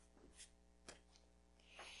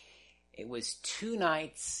It was 2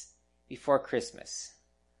 nights before Christmas.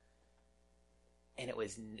 And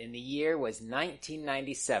the year was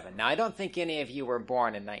 1997. Now, I don't think any of you were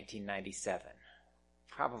born in 1997.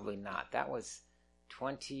 Probably not. That was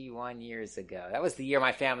 21 years ago. That was the year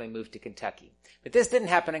my family moved to Kentucky. But this didn't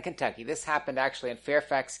happen in Kentucky. This happened actually in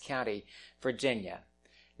Fairfax County, Virginia.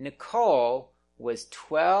 Nicole was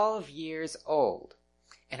 12 years old,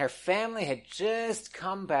 and her family had just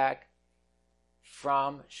come back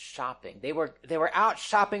from shopping. They were out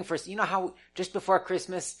shopping for, you know how just before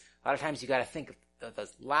Christmas, a lot of times you got to think of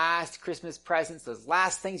those last Christmas presents, those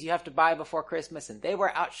last things you have to buy before Christmas, and they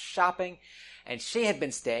were out shopping, and she had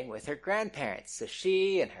been staying with her grandparents. So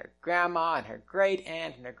she and her grandma and her great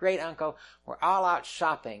aunt and her great uncle were all out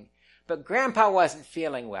shopping. But Grandpa wasn't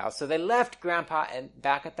feeling well, so they left Grandpa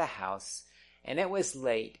back at the house, and it was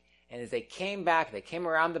late. And as they came back, they came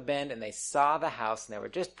around the bend, and they saw the house, and they were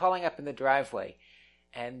just pulling up in the driveway,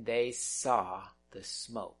 and they saw the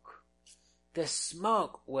smoke. The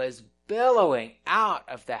smoke was billowing out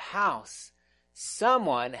of the house.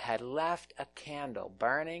 Someone had left a candle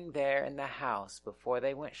burning there in the house before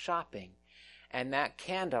they went shopping, and that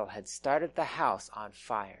candle had started the house on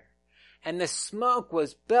fire. And the smoke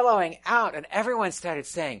was billowing out, and everyone started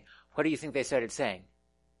saying, what do you think they started saying?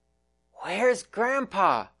 Where's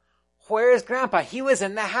Grandpa? Where's Grandpa? He was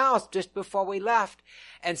in the house just before we left.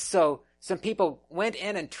 And so some people went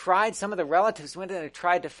in and some of the relatives went in and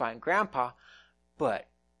tried to find Grandpa, but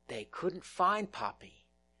they couldn't find Poppy.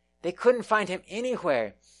 They couldn't find him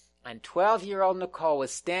anywhere. And 12-year-old Nicole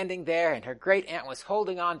was standing there, and her great aunt was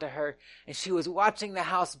holding on to her, and she was watching the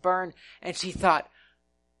house burn, and she thought,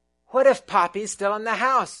 what if Poppy's still in the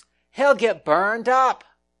house? He'll get burned up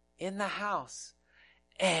in the house.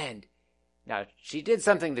 And now she did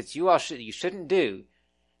something that you shouldn't do.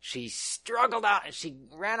 She struggled out, and she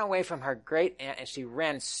ran away from her great aunt, and she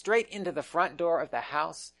ran straight into the front door of the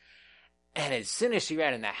house. And as soon as she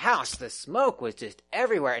ran in the house, the smoke was just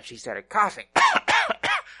everywhere, and she started coughing.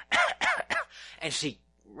 And she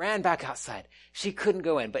ran back outside. She couldn't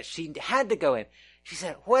go in, but she had to go in. She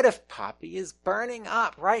said, what if Poppy is burning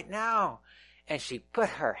up right now? And she put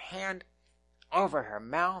her hand over her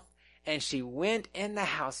mouth, and she went in the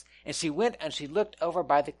house, and she went and she looked over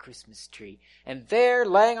by the Christmas tree. And there,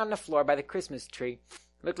 laying on the floor by the Christmas tree,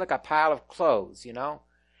 looked like a pile of clothes, you know?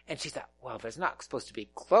 And she thought, well, there's not supposed to be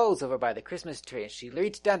clothes over by the Christmas tree. And she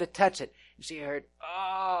reached down to touch it, and she heard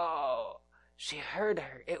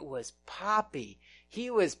her. It was Poppy. He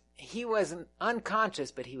wasn't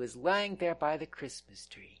unconscious, but he was laying there by the Christmas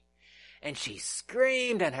tree. And she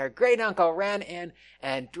screamed, and her great uncle ran in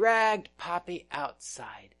and dragged Poppy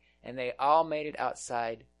outside. And they all made it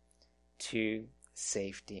outside to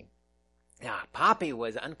safety. Now, Poppy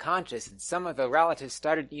was unconscious, and some of the relatives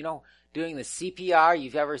started, doing the CPR.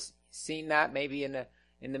 You've ever seen that maybe in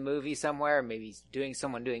the movie somewhere, maybe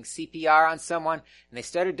someone doing CPR on someone, and they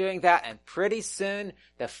started doing that, and pretty soon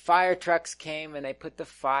the fire trucks came and they put the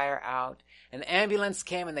fire out, and the ambulance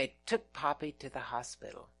came and they took Poppy to the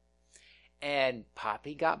hospital. And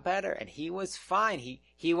Poppy got better, and he was fine.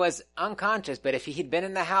 He was unconscious, but if he had been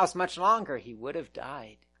in the house much longer, he would have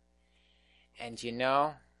died. And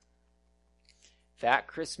that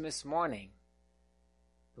Christmas morning,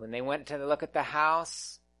 when they went to look at the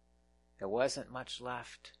house, there wasn't much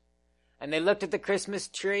left. And they looked at the Christmas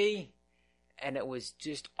tree, and it was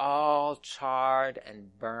just all charred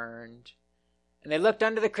and burned. And they looked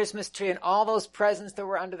under the Christmas tree, and all those presents that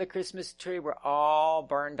were under the Christmas tree were all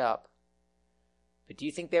burned up. But do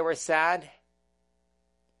you think they were sad?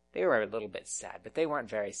 They were a little bit sad, but they weren't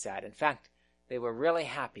very sad. In fact, they were really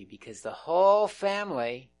happy because the whole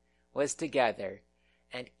family was together,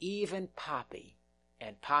 and even Poppy.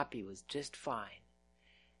 And Poppy was just fine.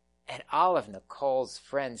 And all of Nicole's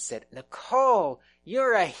friends said, Nicole,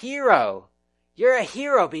 you're a hero. You're a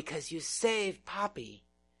hero because you saved Poppy.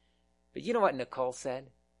 But you know what Nicole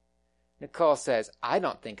said? Nicole says, I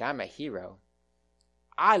don't think I'm a hero.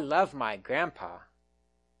 I love my grandpa.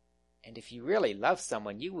 And if you really love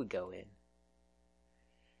someone, you would go in.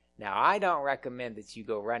 Now, I don't recommend that you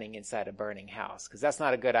go running inside a burning house, because that's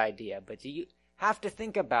not a good idea. But you have to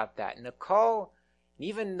think about that. Nicole,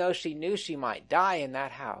 even though she knew she might die in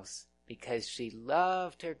that house, because she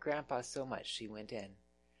loved her grandpa so much, she went in.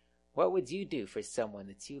 What would you do for someone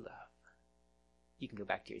that you love? You can go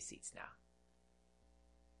back to your seats now.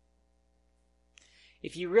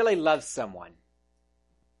 If you really love someone,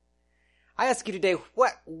 I ask you today,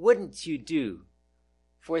 what wouldn't you do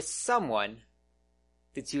for someone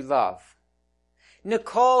that you love?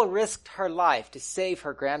 Nicole risked her life to save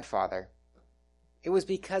her grandfather. It was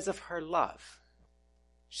because of her love.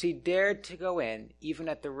 she dared to go in even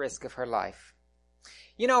at the risk of her life.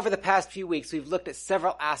 You know, over the past few weeks, we've looked at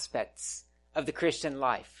several aspects of the Christian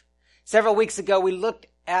life. Several weeks ago, we looked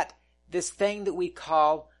at this thing that we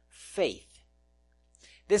call faith.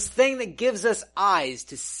 This thing that gives us eyes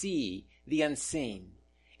to see the unseen.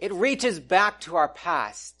 It reaches back to our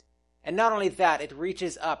past. And not only that, it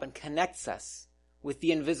reaches up and connects us with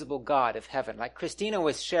the invisible God of heaven, like Christina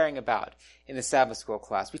was sharing about in the Sabbath school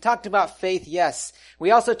class. We talked about faith, yes.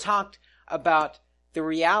 We also talked about the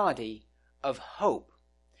reality of hope.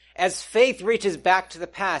 As faith reaches back to the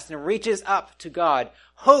past and reaches up to God,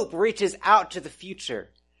 hope reaches out to the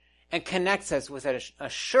future and connects us with an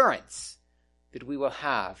assurance that we will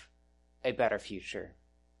have a better future.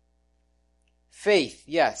 Faith,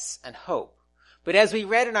 yes, and hope. But as we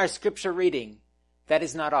read in our scripture reading, that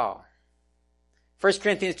is not all. 1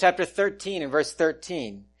 Corinthians chapter 13 and verse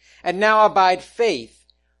 13. And now abide faith,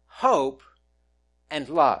 hope, and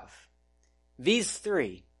love. These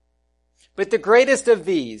three. But the greatest of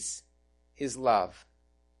these is love.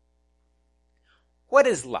 What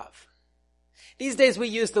is love? These days we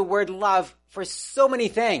use the word love for so many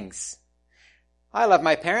things. I love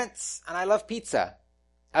my parents and I love pizza.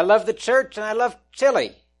 I love the church and I love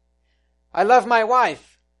chili. I love my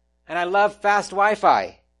wife and I love fast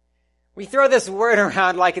Wi-Fi. We throw this word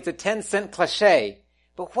around like it's a 10-cent cliche,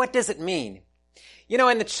 but what does it mean? You know,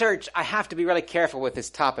 in the church, I have to be really careful with this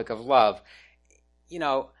topic of love. You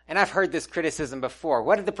know, and I've heard this criticism before.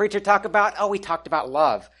 What did the preacher talk about? Oh, he talked about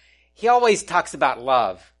love. He always talks about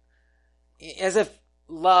love. As if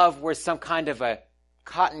love were some kind of a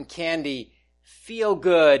cotton candy,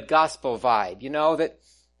 feel-good gospel vibe, you know,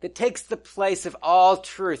 that takes the place of all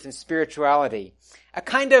truth and spirituality. A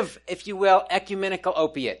kind of, if you will, ecumenical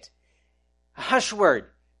opiate. A hush word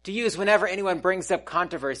to use whenever anyone brings up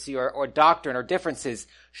controversy or doctrine or differences.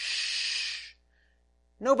 Shh.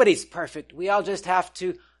 Nobody's perfect. We all just have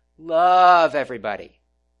to love everybody.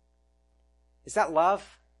 Is that love?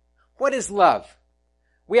 What is love?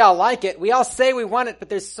 We all like it. We all say we want it, but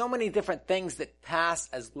there's so many different things that pass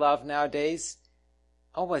as love nowadays.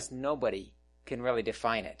 Almost nobody can really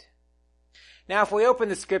define it. Now, if we open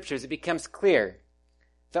the scriptures, it becomes clear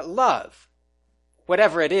that love,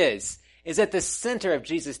 whatever it is at the center of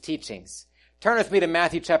Jesus' teachings. Turn with me to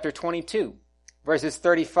Matthew chapter 22, verses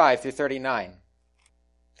 35 through 39.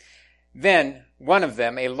 Then one of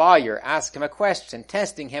them, a lawyer, asked him a question,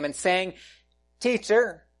 testing him and saying,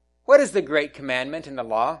 "Teacher, what is the great commandment in the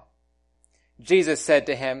law?" Jesus said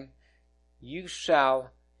to him, "You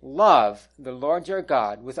shall love the Lord your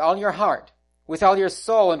God with all your heart, with all your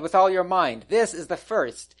soul, and with all your mind. This is the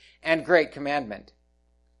first and great commandment.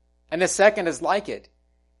 And the second is like it.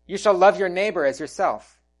 You shall love your neighbor as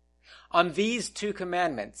yourself. On these two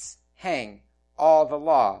commandments hang all the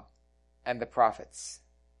law and the prophets."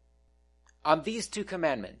 On these two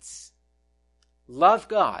commandments, love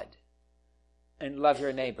God and love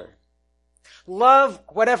your neighbor. Love,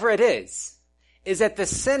 whatever it is at the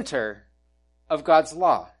center of God's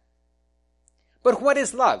law. But what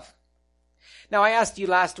is love? Now, I asked you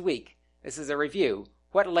last week, this is a review,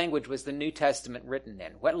 what language was the New Testament written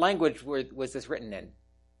in? What language was this written in?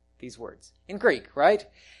 These words. In Greek, right?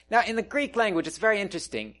 Now, in the Greek language, it's very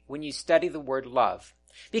interesting when you study the word love.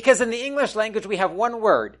 Because in the English language, we have one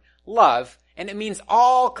word, love, and it means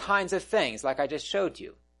all kinds of things, like I just showed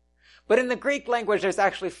you. But in the Greek language, there's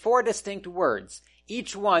actually 4 distinct words,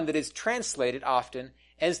 each one that is translated often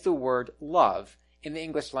as the word love in the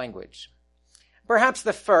English language. Perhaps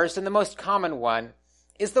the first and the most common one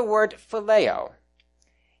is the word phileo.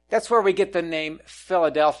 That's where we get the name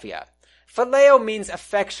Philadelphia. Phileo means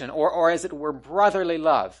affection, or as it were, brotherly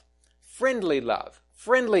love,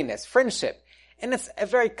 friendliness, friendship. And it's a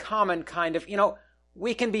very common kind of,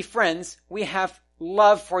 we can be friends, we have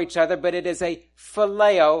love for each other, but it is a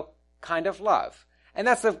phileo kind of love. And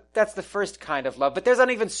that's the first kind of love. But there's an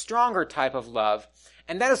even stronger type of love,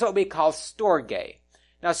 and that is what we call storge.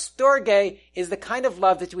 Now, storge is the kind of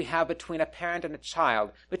love that we have between a parent and a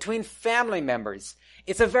child, between family members.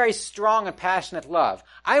 It's a very strong and passionate love.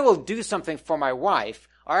 I will do something for my wife,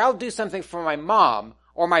 or I'll do something for my mom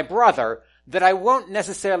or my brother that I won't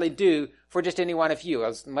necessarily do for just any one of you,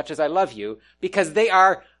 as much as I love you, because they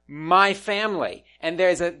are my family. And there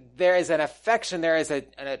is an affection, there is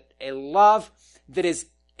a love that is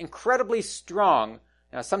incredibly strong.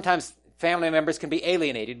 Now, sometimes family members can be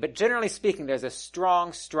alienated, but generally speaking, there's a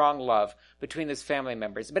strong, strong love between those family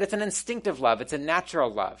members. But it's an instinctive love. It's a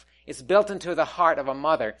natural love. It's built into the heart of a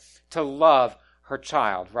mother to love her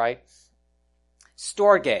child, right?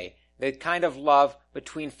 Storge, the kind of love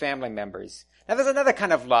between family members. Now there's another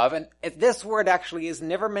kind of love, and this word actually is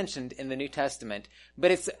never mentioned in the New Testament,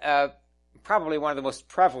 but it's probably one of the most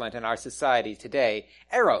prevalent in our society today,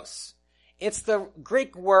 eros. It's the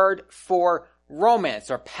Greek word for romance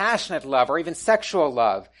or passionate love or even sexual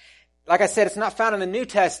love. Like I said, it's not found in the New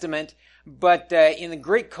Testament, but in the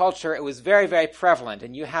Greek culture it was very, very prevalent.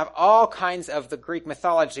 And you have all kinds of the Greek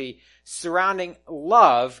mythology surrounding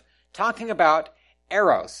love, talking about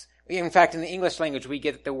eros. In fact, in the English language we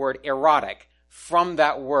get the word erotic from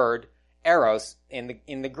that word eros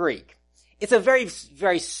in the Greek. It's a very,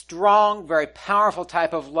 very strong, very powerful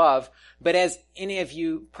type of love, but as any of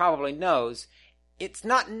you probably knows, it's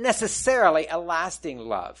not necessarily a lasting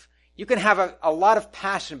love. You can have a lot of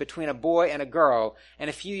passion between a boy and a girl, and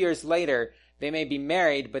a few years later they may be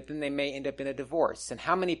married, but then they may end up in a divorce. And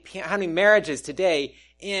how many marriages today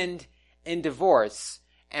end in divorce?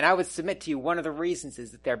 And I would submit to you, one of the reasons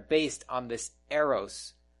is that they're based on this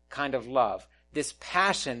eros kind of love, this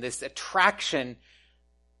passion, this attraction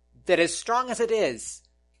that, as strong as it is,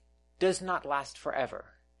 does not last forever.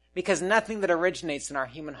 Because nothing that originates in our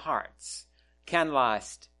human hearts can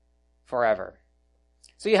last forever.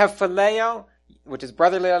 So you have phileo, which is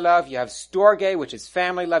brotherly love. You have storge, which is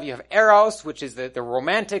family love. You have eros, which is the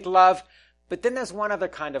romantic love. But then there's one other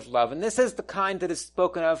kind of love, and this is the kind that is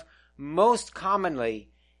spoken of most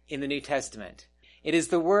commonly in the New Testament. It is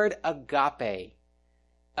the word agape.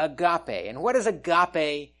 Agape. And what does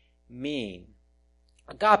agape mean?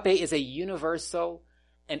 Agape is a universal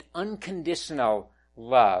and unconditional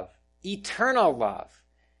love, eternal love.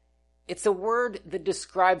 It's a word that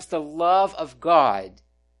describes the love of God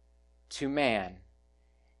to man,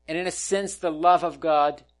 and in a sense the love of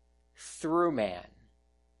God through man,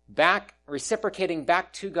 reciprocating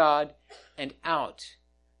back to God and out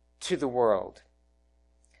to the world.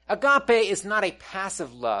 Agape is not a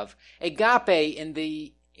passive love. Agape, in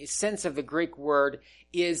the sense of the Greek word,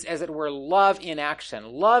 is, as it were, love in action,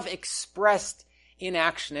 love expressed in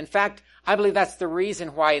action. In fact, I believe that's the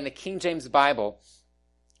reason why in the King James Bible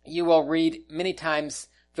you will read many times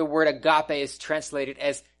the word agape is translated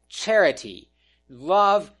as charity,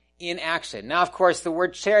 love in action. Now, of course, the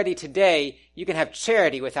word charity today, you can have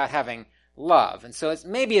charity without having love. And so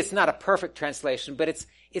maybe it's not a perfect translation, but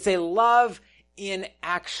it's a love in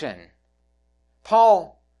action.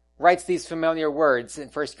 Paul writes these familiar words in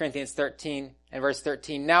 1 Corinthians 13 and verse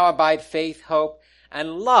 13. Now abide faith, hope,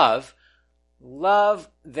 and love. Love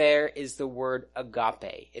there is the word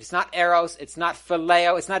agape. It's not eros, it's not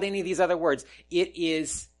phileo, it's not any of these other words. It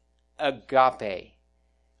is agape.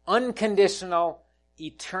 Unconditional,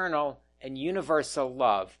 eternal, and universal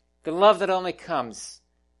love. The love that only comes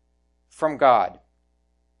from God.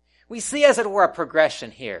 We see, as it were, a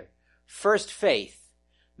progression here. First faith,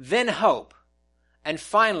 then hope, and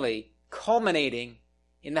finally culminating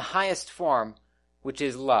in the highest form, which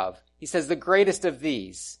is love. He says the greatest of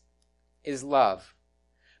these is love.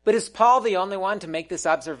 But is Paul the only one to make this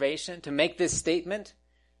observation, to make this statement?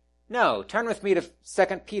 No. Turn with me to 2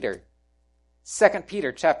 Peter. 2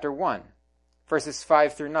 Peter chapter 1, verses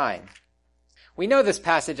 5 through 9. We know this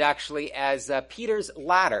passage actually as Peter's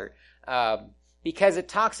ladder, because it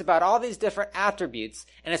talks about all these different attributes,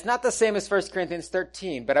 and it's not the same as 1 Corinthians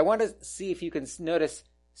 13, but I want to see if you can notice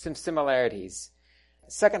some similarities.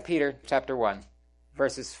 2 Peter chapter 1,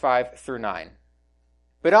 verses 5 through 9.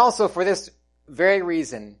 But also for this very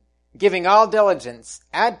reason, giving all diligence,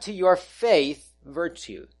 add to your faith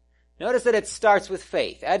virtue. Notice that it starts with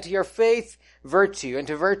faith. Add to your faith virtue, and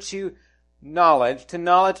to virtue knowledge, to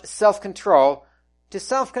knowledge self-control, to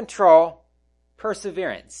self-control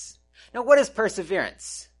perseverance. Now, what is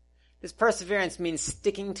perseverance? Does perseverance mean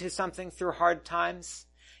sticking to something through hard times?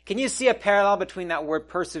 Can you see a parallel between that word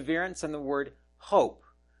perseverance and the word hope?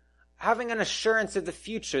 Having an assurance of the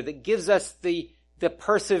future that gives us the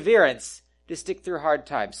perseverance to stick through hard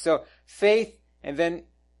times. So faith, and then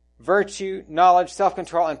virtue, knowledge,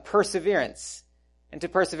 self-control, and perseverance. And to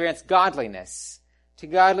perseverance, godliness. To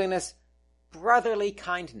godliness, brotherly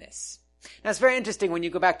kindness. Now, it's very interesting when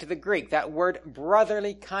you go back to the Greek. That word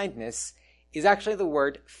brotherly kindness is actually the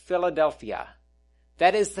word Philadelphia.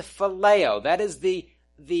 That is the phileo. That is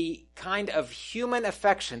the kind of human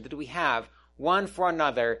affection that we have one for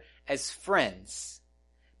another as friends.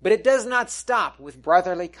 But it does not stop with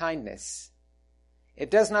brotherly kindness.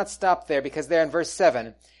 It does not stop there, because there in verse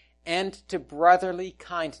 7, and to brotherly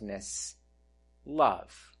kindness,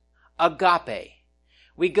 love. Agape.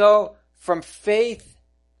 We go from faith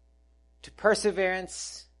to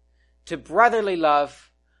perseverance, to brotherly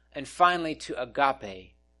love, and finally to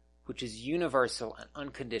agape, which is universal and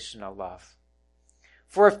unconditional love.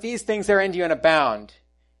 For if these things are in you and abound,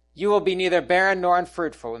 you will be neither barren nor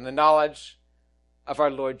unfruitful in the knowledge of our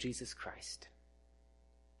Lord Jesus Christ.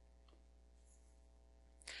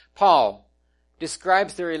 Paul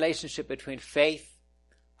describes the relationship between faith,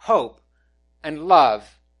 hope, and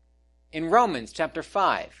love in Romans chapter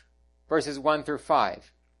 5, verses 1 through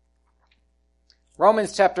 5.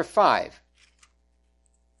 Romans chapter 5,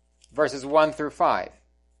 verses 1 through 5.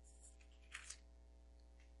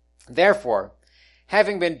 Therefore,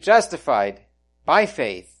 having been justified by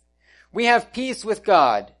faith, we have peace with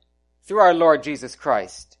God through our Lord Jesus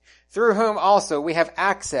Christ, through whom also we have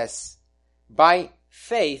access by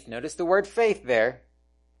faith. Notice the word faith there.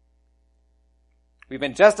 We've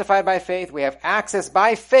been justified by faith. We have access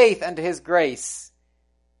by faith unto his grace,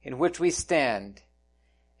 in which we stand,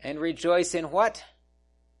 and rejoice in what?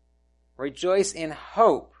 Rejoice in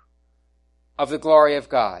hope of the glory of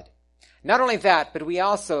God. Not only that, but we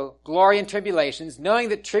also glory in tribulations, knowing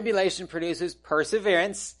that tribulation produces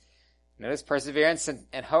perseverance. Notice perseverance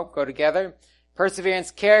and hope go together.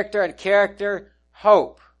 Perseverance, character, and character,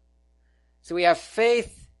 hope. So we have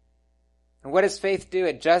faith. And what does faith do?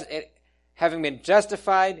 Having been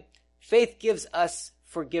justified, faith gives us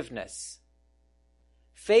forgiveness.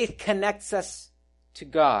 Faith connects us to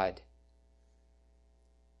God.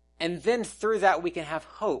 And then through that we can have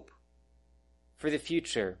hope for the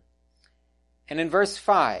future. And in verse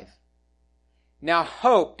 5, now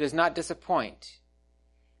hope does not disappoint,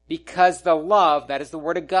 because the love, that is the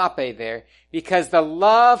word agape there, because the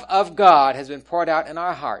love of God has been poured out in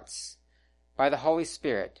our hearts by the Holy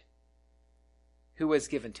Spirit, who was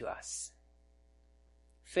given to us.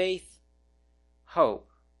 Faith, hope,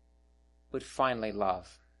 but finally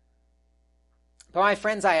love. But my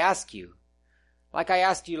friends, I ask you, like I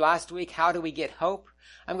asked you last week, how do we get hope?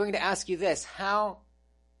 I'm going to ask you this: how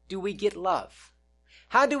do we get love?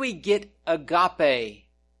 How do we get agape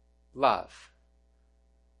love?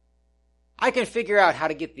 I can figure out how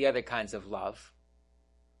to get the other kinds of love,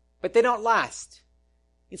 but they don't last.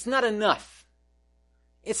 It's not enough.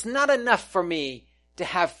 It's not enough for me to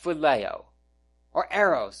have phileo or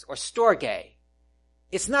eros or storge.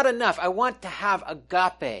 It's not enough. I want to have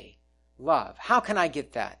agape love. How can I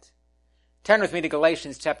get that? Turn with me to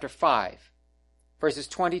Galatians chapter 5, verses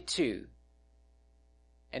 22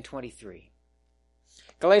 and 23.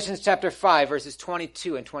 Galatians chapter 5, verses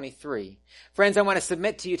 22 and 23. Friends, I want to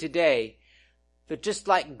submit to you today that just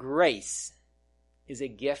like grace is a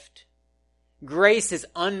gift, grace is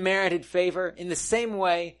unmerited favor, in the same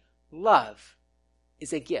way, love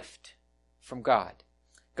is a gift from God.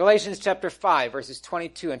 Galatians chapter 5, verses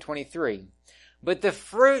 22 and 23. But the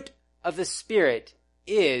fruit of the Spirit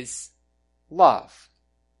is love.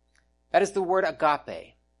 That is the word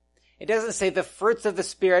agape. It doesn't say the fruits of the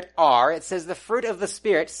Spirit are. It says the fruit of the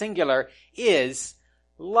Spirit, singular, is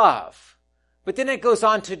love. But then it goes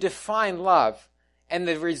on to define love and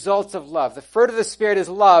the results of love. The fruit of the Spirit is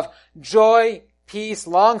love, joy, peace,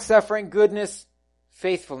 long-suffering, goodness,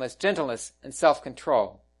 faithfulness, gentleness, and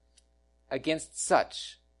self-control. Against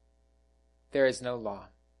such, there is no law.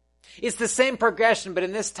 It's the same progression, but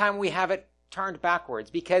in this time we have it turned backwards,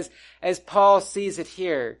 because as Paul sees it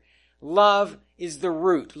here, love is the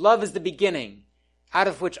root. Love is the beginning, out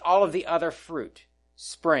of which all of the other fruit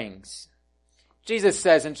springs. Jesus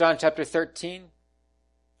says in John chapter 13,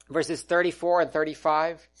 verses 34 and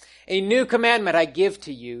 35, a new commandment I give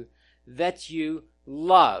to you, that you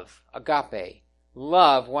love, agape,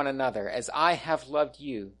 love one another as I have loved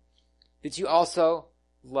you, that you also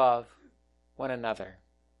love one another.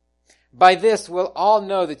 By this will all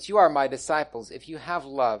know that you are my disciples, if you have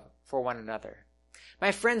love for one another.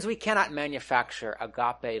 My friends, we cannot manufacture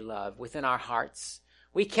agape love within our hearts.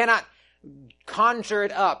 We cannot conjure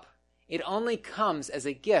it up. It only comes as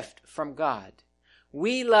a gift from God.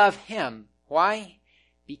 We love him. Why?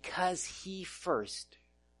 Because he first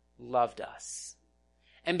loved us.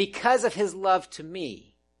 And because of his love to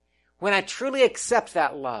me, when I truly accept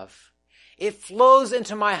that love, it flows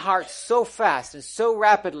into my heart so fast and so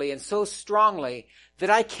rapidly and so strongly that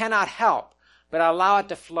I cannot help but allow it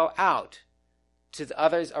to flow out to the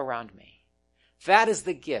others around me. That is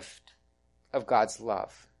the gift of God's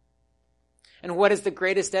love. And what is the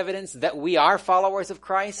greatest evidence that we are followers of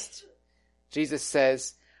Christ? Jesus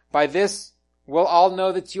says, by this will all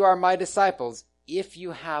know that you are my disciples, if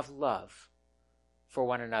you have love for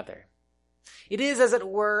one another. It is, as it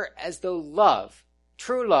were, as though love,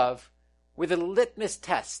 true love, were the litmus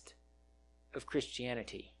test of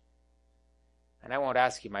Christianity. And I won't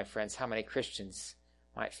ask you, my friends, how many Christians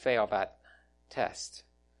might fail that test.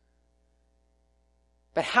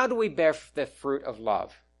 But how do we bear the fruit of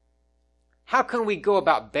love? How can we go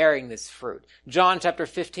about bearing this fruit? John chapter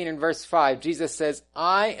 15 and verse 5, Jesus says,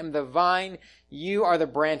 I am the vine, You are the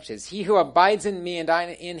branches. He who abides in me and I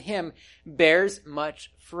in him bears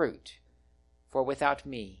much fruit. For without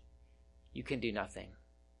me, you can do nothing.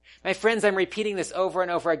 My friends, I'm repeating this over and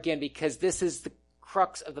over again because this is the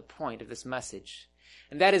crux of the point of this message.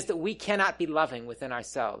 And that is that we cannot be loving within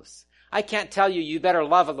ourselves. I can't tell you, you better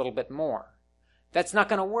love a little bit more. That's not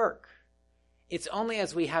going to work. It's only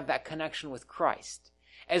as we have that connection with Christ,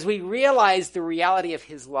 as we realize the reality of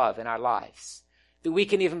his love in our lives, that we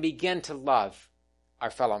can even begin to love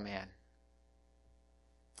our fellow man.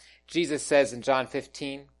 Jesus says in John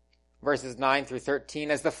 15, verses 9 through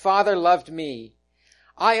 13, as the Father loved me,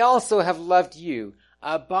 I also have loved you.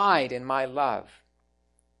 Abide in my love.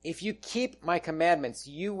 If you keep my commandments,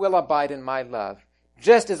 you will abide in my love,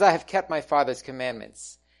 just as I have kept my Father's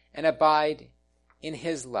commandments and abide in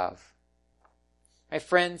his love. My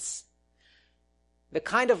friends, the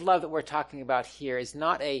kind of love that we're talking about here is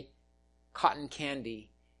not a cotton candy,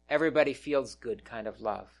 everybody feels good kind of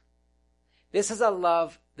love. This is a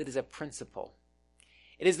love that is a principle.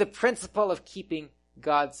 It is the principle of keeping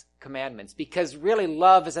God's commandments, because really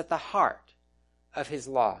love is at the heart of his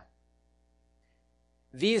law.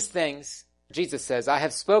 These things, Jesus says, I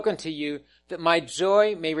have spoken to you that my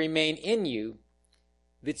joy may remain in you,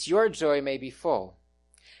 that your joy may be full.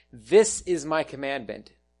 This is my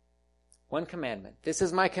commandment. One commandment. This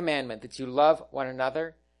is my commandment, that you love one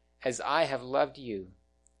another as I have loved you.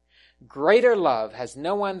 Greater love has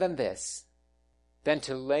no one than this, than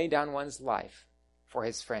to lay down one's life for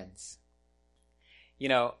his friends. You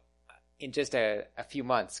know, in just a few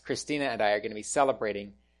months, Christina and I are going to be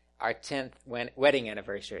celebrating our 10th wedding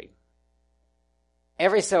anniversary.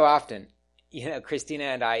 Every so often, you know, Christina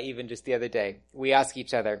and I, even just the other day, we ask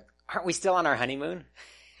each other, aren't we still on our honeymoon?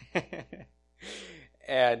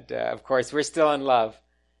 And, of course, we're still in love.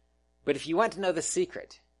 But if you want to know the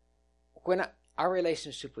secret, when our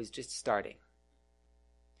relationship was just starting,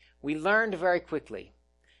 we learned very quickly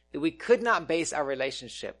that we could not base our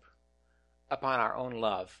relationship upon our own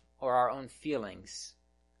love or our own feelings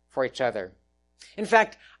for each other. In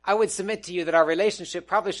fact, I would submit to you that our relationship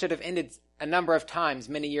probably should have ended a number of times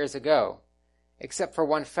many years ago, except for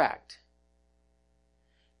one fact.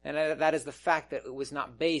 And that is the fact that it was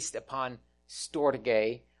not based upon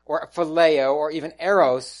storge or phileo or even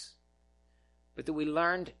eros, but that we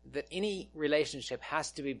learned that any relationship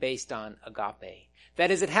has to be based on agape.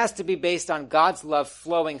 That is, it has to be based on God's love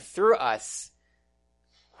flowing through us,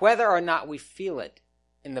 whether or not we feel it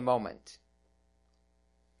in the moment.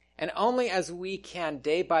 And only as we can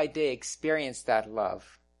day by day experience that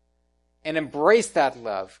love and embrace that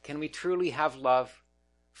love can we truly have love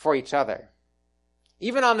for each other.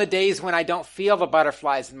 Even on the days when I don't feel the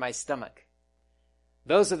butterflies in my stomach,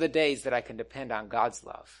 those are the days that I can depend on God's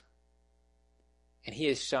love. And he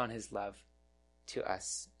has shown his love to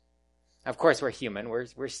us. Of course, we're human.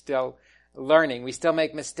 We're still learning. We still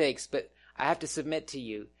make mistakes. But I have to submit to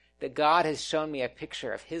you that God has shown me a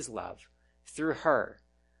picture of his love through her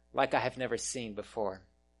like I have never seen before.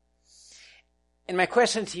 And my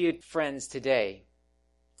question to you, friends, today,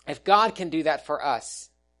 if God can do that for us,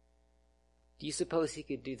 do you suppose he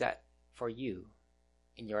could do that for you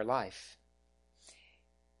in your life?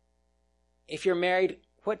 If you're married,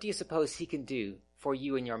 what do you suppose he can do for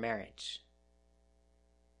you in your marriage?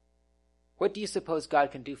 What do you suppose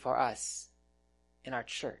God can do for us in our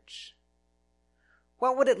church?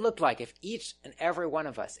 What would it look like if each and every one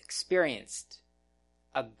of us experienced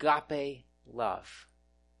agape love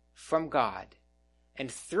from God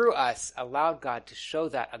and through us allowed God to show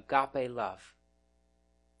that agape love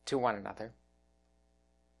to one another?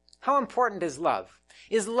 How important is love?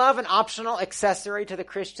 Is love an optional accessory to the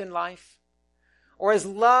Christian life? Or is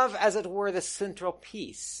love, as it were, the central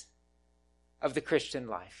piece of the Christian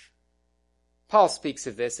life? Paul speaks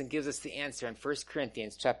of this and gives us the answer in 1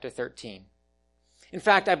 Corinthians chapter 13. In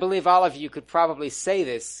fact, I believe all of you could probably say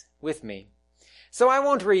this with me. So I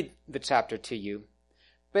won't read the chapter to you,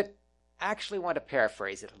 but I actually want to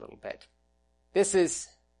paraphrase it a little bit. This is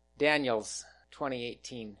Daniel's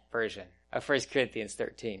 2018 version of 1 Corinthians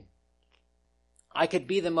 13. I could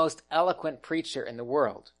be the most eloquent preacher in the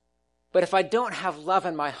world, but if I don't have love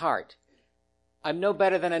in my heart, I'm no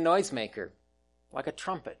better than a noisemaker, like a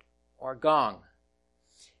trumpet or a gong.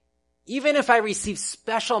 Even if I receive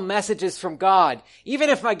special messages from God, even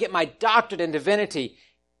if I get my doctorate in divinity,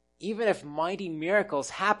 even if mighty miracles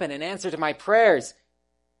happen in answer to my prayers,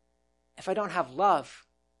 if I don't have love,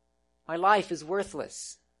 my life is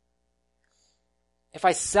worthless. If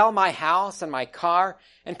I sell my house and my car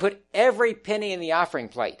and put every penny in the offering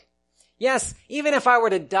plate, yes, even if I were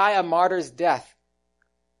to die a martyr's death,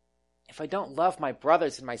 if I don't love my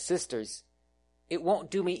brothers and my sisters, it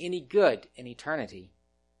won't do me any good in eternity.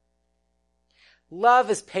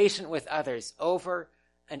 Love is patient with others over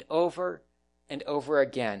and over and over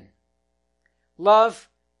again. Love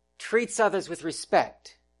treats others with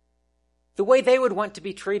respect, the way they would want to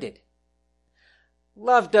be treated.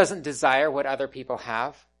 Love doesn't desire what other people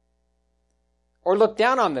have, or look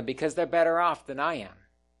down on them because they're better off than I am.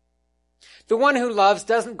 The one who loves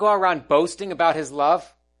doesn't go around boasting about his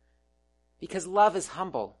love, because love is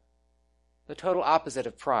humble, the total opposite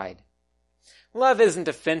of pride. Love isn't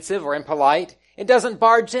offensive or impolite. It doesn't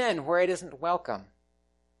barge in where it isn't welcome.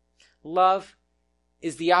 Love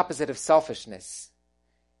is the opposite of selfishness.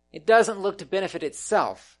 It doesn't look to benefit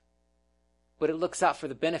itself, but it looks out for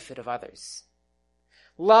the benefit of others.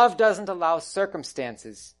 Love doesn't allow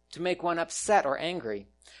circumstances to make one upset or angry.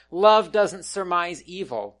 Love doesn't surmise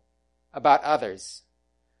evil about others,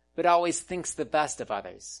 but always thinks the best of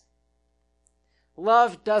others.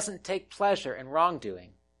 Love doesn't take pleasure in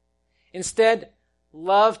wrongdoing. Instead,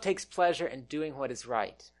 love takes pleasure in doing what is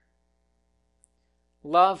right.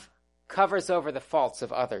 Love covers over the faults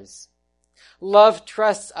of others. Love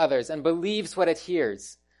trusts others and believes what it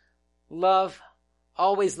hears. Love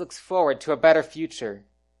always looks forward to a better future.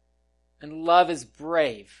 And love is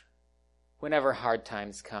brave whenever hard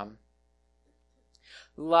times come.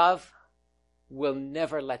 Love will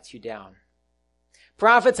never let you down.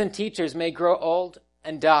 Prophets and teachers may grow old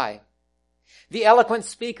and die. The eloquent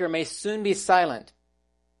speaker may soon be silent.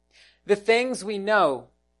 The things we know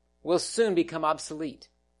will soon become obsolete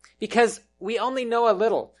because we only know a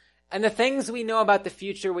little, and the things we know about the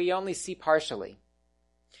future we only see partially.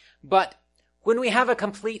 But when we have a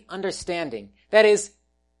complete understanding, that is,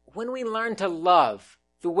 when we learn to love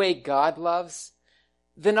the way God loves,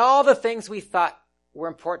 then all the things we thought were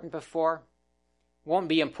important before won't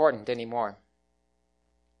be important anymore.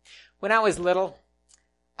 When I was little,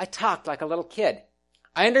 I talked like a little kid.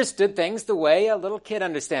 I understood things the way a little kid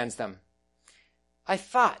understands them. I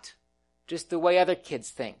thought just the way other kids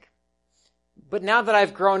think. But now that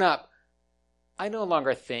I've grown up, I no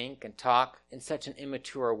longer think and talk in such an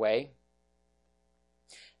immature way.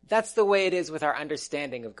 That's the way it is with our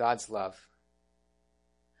understanding of God's love.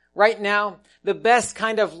 Right now, the best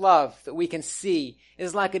kind of love that we can see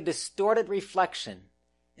is like a distorted reflection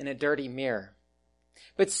in a dirty mirror.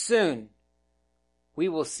 But soon, we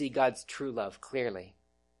will see God's true love clearly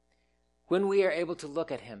when we are able to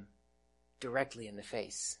look at him directly in the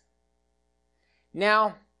face.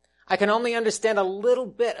 Now, I can only understand a little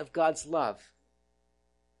bit of God's love,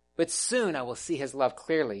 but soon I will see his love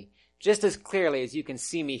clearly, just as clearly as you can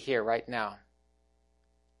see me here right now.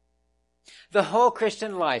 The whole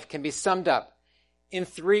Christian life can be summed up in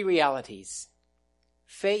three realities: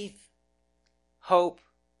 faith, hope,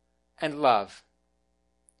 and love.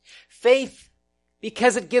 Faith,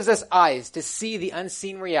 because it gives us eyes to see the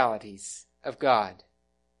unseen realities of God.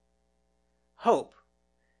 Hope,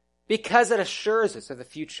 because it assures us of the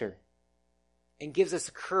future and gives us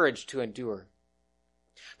courage to endure.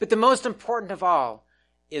 But the most important of all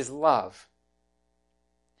is love.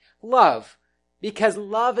 Love, because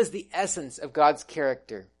love is the essence of God's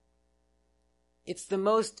character. It's the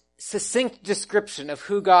most succinct description of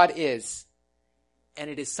who God is, and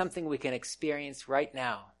it is something we can experience right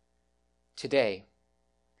now, today.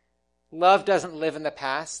 Love doesn't live in the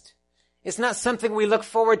past. It's not something we look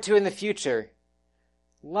forward to in the future.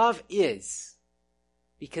 Love is,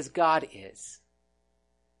 because God is,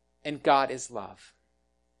 and God is love.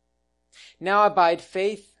 Now abide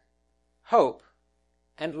faith, hope,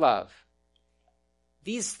 and love.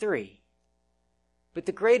 These three, but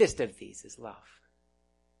the greatest of these is love.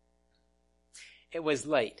 It was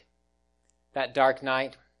late that dark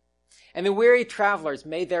night, and the weary travelers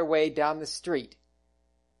made their way down the street.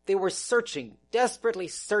 They were searching, desperately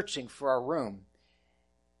searching for a room.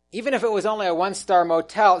 Even if it was only a one-star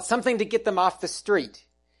motel, something to get them off the street.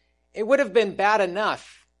 It would have been bad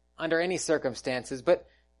enough under any circumstances, but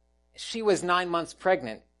she was 9 months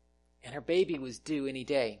pregnant, and her baby was due any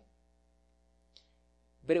day.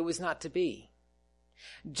 But it was not to be.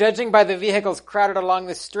 Judging by the vehicles crowded along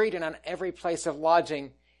the street and on every place of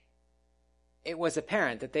lodging, it was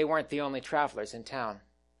apparent that they weren't the only travelers in town.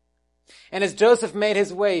 And as Joseph made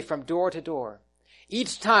his way from door to door,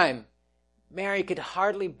 each time Mary could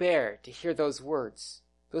hardly bear to hear those words,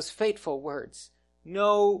 those fateful words,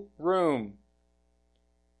 "No room.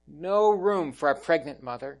 No room for a pregnant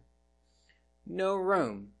mother. No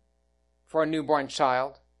room for a newborn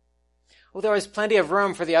child." Well, there was plenty of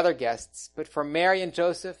room for the other guests, but for Mary and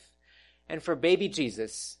Joseph and for baby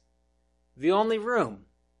Jesus, the only room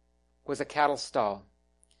was a cattle stall.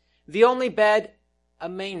 The only bed, a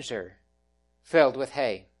manger filled with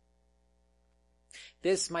hay.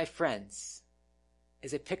 This, my friends,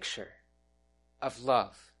 is a picture of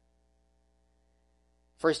love.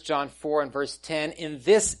 1 John 4 and verse 10, in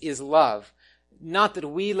this is love, not that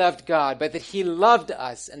we loved God, but that he loved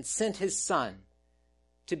us and sent his Son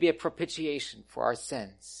to be a propitiation for our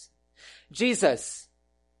sins. Jesus,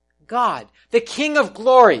 God, the King of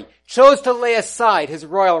glory, chose to lay aside his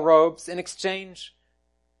royal robes in exchange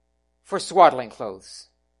for swaddling clothes.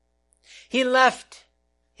 He left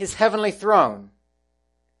his heavenly throne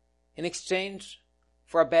in exchange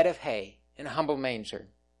for a bed of hay in a humble manger.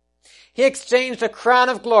 He exchanged a crown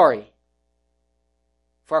of glory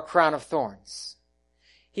for a crown of thorns.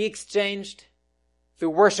 He exchanged the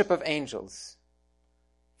worship of angels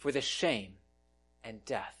for the shame and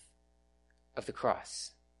death of the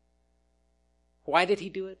cross. Why did he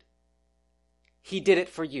do it? He did it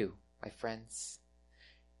for you, my friends.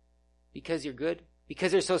 Because you're good?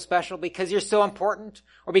 Because you're so special? Because you're so important?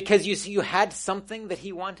 Or because you had something that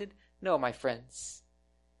he wanted? No, my friends.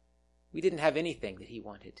 We didn't have anything that he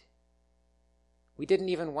wanted. We didn't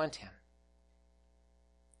even want him.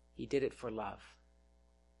 He did it for love.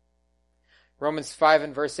 Romans 5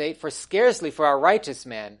 and verse 8, for scarcely for a righteous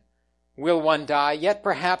man will one die, yet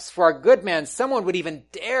perhaps for a good man someone would even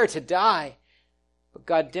dare to die. But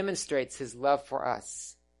God demonstrates his love for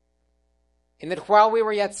us, in that while we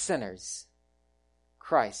were yet sinners,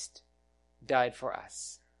 Christ died for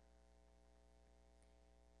us.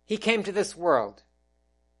 He came to this world,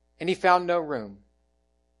 and he found no room.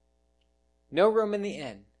 No room in the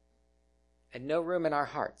inn, and no room in our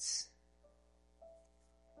hearts.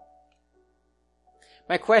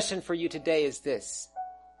 My question for you today is this.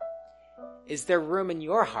 Is there room in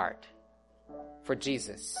your heart for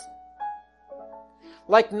Jesus?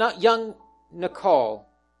 Like young Nicole,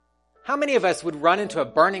 how many of us would run into a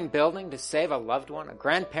burning building to save a loved one, a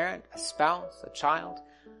grandparent, a spouse, a child?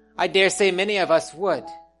 I dare say many of us would.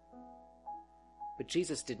 But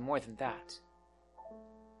Jesus did more than that.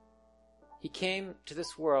 He came to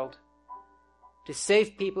this world to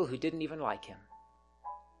save people who didn't even like him.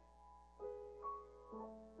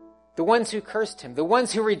 The ones who cursed him, the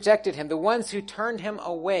ones who rejected him, the ones who turned him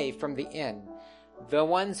away from the inn, the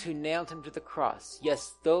ones who nailed him to the cross.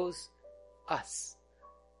 Yes, those, us.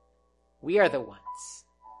 We are the ones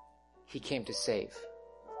he came to save.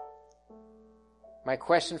 My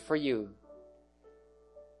question for you,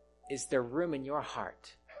 is there room in your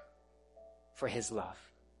heart for his love?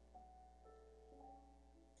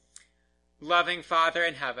 Loving Father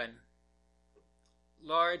in heaven,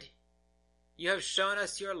 Lord, you have shown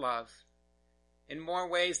us your love in more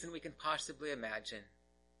ways than we can possibly imagine.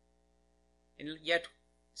 And yet,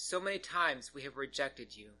 so many times we have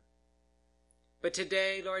rejected you. But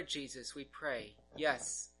today, Lord Jesus, we pray,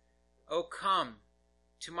 yes, oh come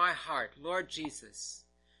to my heart, Lord Jesus.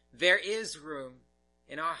 There is room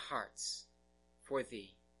in our hearts for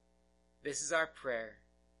thee. This is our prayer.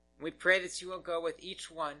 We pray that you will go with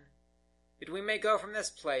each one, that we may go from this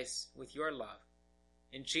place with your love.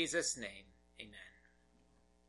 In Jesus' name, amen.